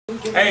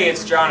Hey,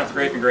 it's John at the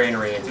Grape and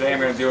Granary, and today I'm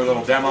going to do a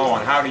little demo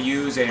on how to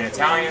use an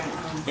Italian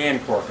hand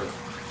corker.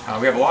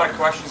 We have a lot of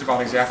questions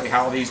about exactly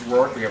how these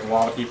work. We have a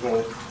lot of people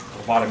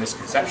with a lot of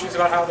misconceptions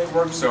about how they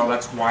work, so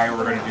that's why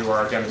we're going to do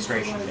our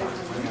demonstration today.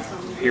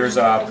 Here's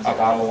a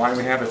bottle of wine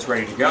we have that's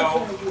ready to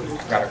go.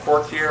 We've got a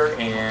cork here,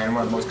 and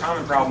one of the most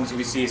common problems that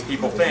we see is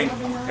people think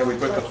that we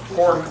put the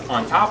cork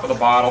on top of the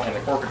bottle and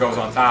the corker goes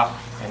on top,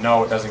 and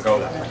no, it doesn't go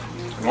that way.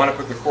 We want to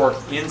put the cork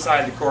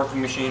inside the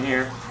corking machine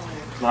here,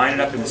 line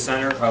it up in the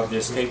center of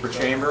this taper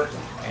chamber,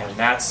 and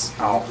that's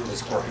how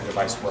this corking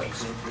device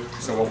works.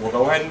 So what we'll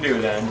go ahead and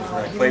do then, we're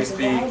going to place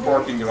the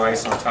corking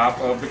device on top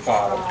of the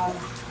bottle,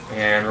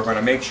 and we're going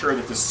to make sure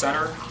that the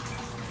center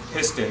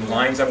piston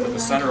lines up with the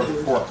center of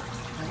the cork.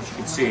 As you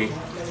can see,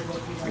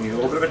 we need a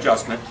little bit of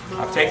adjustment.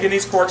 I've taken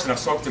these corks and I've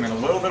soaked them in a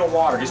little bit of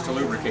water just to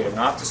lubricate them,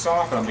 not to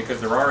soften them because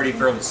they're already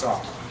fairly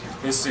soft.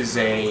 This is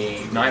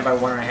a 9 by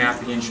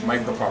 1.5 inch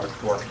microfiber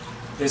cork.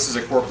 This is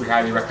a cork we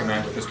highly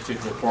recommend with this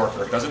particular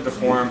corker. It doesn't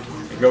deform,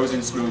 it goes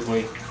in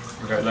smoothly,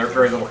 we've got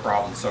very little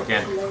problems. So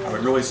again, I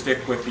would really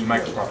stick with the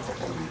microfiber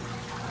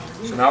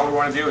cork. So now what we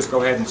want to do is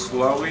go ahead and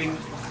slowly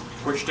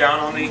push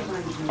down on the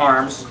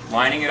arms,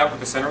 lining it up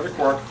with the center of the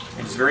cork,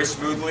 and just very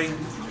smoothly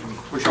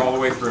push all the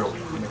way through.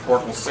 And the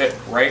cork will sit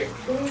right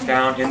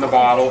down in the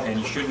bottle, and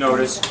you should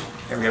notice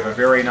that we have a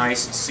very nice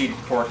seated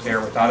cork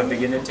there without a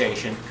big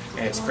indentation,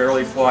 and it's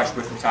fairly flush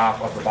with the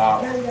top of the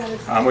bottle.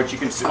 What you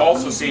can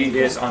also see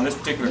is on this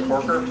particular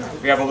corker,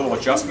 we have a little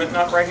adjustment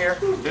nut right here.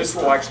 This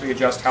will actually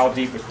adjust how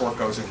deep the cork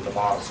goes into the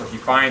bottle. So if you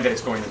find that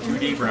it's going too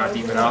deep or not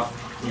deep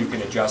enough, you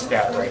can adjust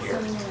that right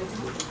here.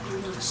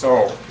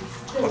 So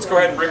let's go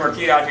ahead and bring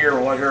Marquita out here.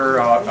 We'll let her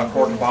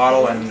uncork the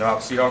bottle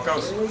and see how it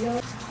goes.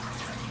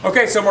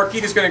 Okay, so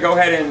Marquita's going to go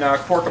ahead and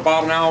cork a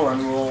bottle now,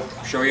 and we'll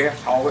show you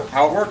how it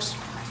works.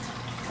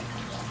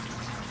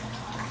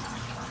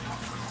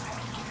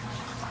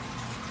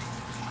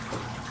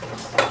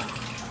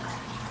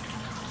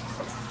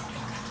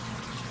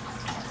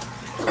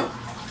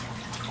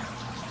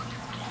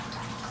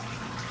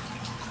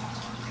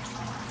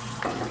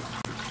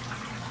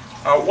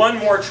 One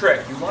more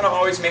trick. You want to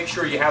always make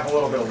sure you have a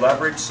little bit of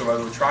leverage, so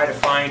I would try to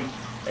find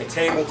a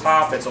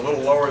tabletop that's a little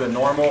lower than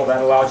normal.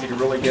 That allows you to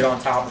really get on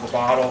top of the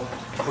bottle,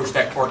 push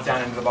that cork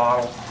down into the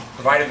bottle.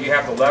 Provided you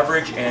have the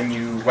leverage and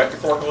you wet the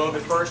cork a little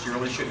bit first, you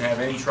really shouldn't have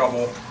any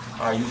trouble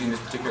using this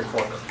particular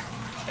corker.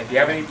 If you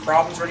have any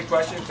problems or any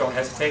questions, don't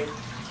hesitate.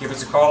 Give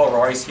us a call. We're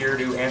always here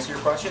to answer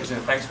your questions,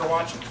 and thanks for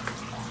watching.